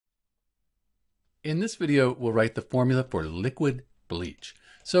In this video, we'll write the formula for liquid bleach.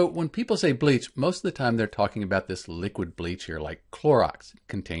 So when people say bleach, most of the time they're talking about this liquid bleach here, like Clorox. It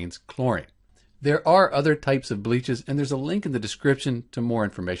contains chlorine. There are other types of bleaches, and there's a link in the description to more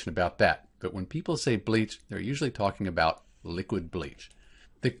information about that. But when people say bleach, they're usually talking about liquid bleach.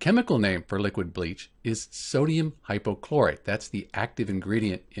 The chemical name for liquid bleach is sodium hypochlorite. That's the active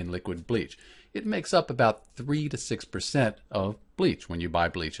ingredient in liquid bleach. It makes up about 3 to 6% of bleach when you buy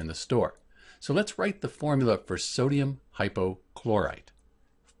bleach in the store. So let's write the formula for sodium hypochlorite.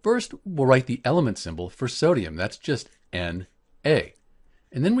 First, we'll write the element symbol for sodium. That's just Na. And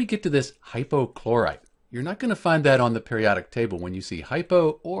then we get to this hypochlorite. You're not going to find that on the periodic table. When you see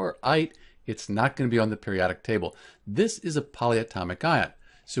hypo or ite, it's not going to be on the periodic table. This is a polyatomic ion.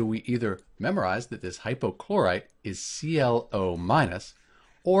 So we either memorize that this hypochlorite is ClO-,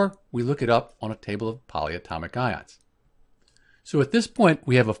 or we look it up on a table of polyatomic ions. So at this point,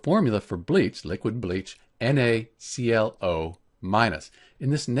 we have a formula for bleach, liquid bleach, NaClO-. In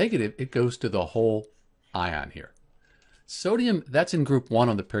this negative, it goes to the whole ion here. Sodium, that's in group 1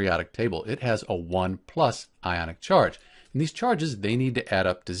 on the periodic table. It has a 1+ ionic charge. And these charges, they need to add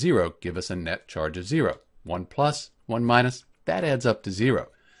up to 0, give us a net charge of 0. 1+, 1-, that adds up to 0.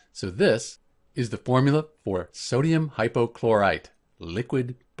 So this is the formula for sodium hypochlorite,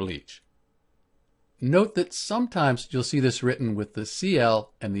 liquid bleach. Note that sometimes you'll see this written with the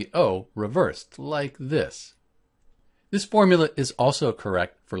Cl and the O reversed, like this. This formula is also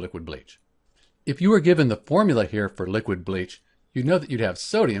correct for liquid bleach. If you were given the formula here for liquid bleach, you'd know that you'd have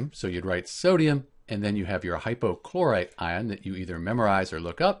sodium, so you'd write sodium, and then you have your hypochlorite ion that you either memorize or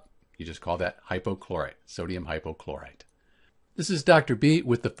look up. You just call that hypochlorite, sodium hypochlorite. This is Dr. B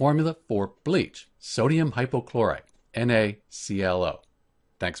with the formula for bleach, sodium hypochlorite, NaClO.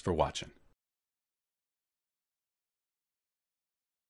 Thanks for watching.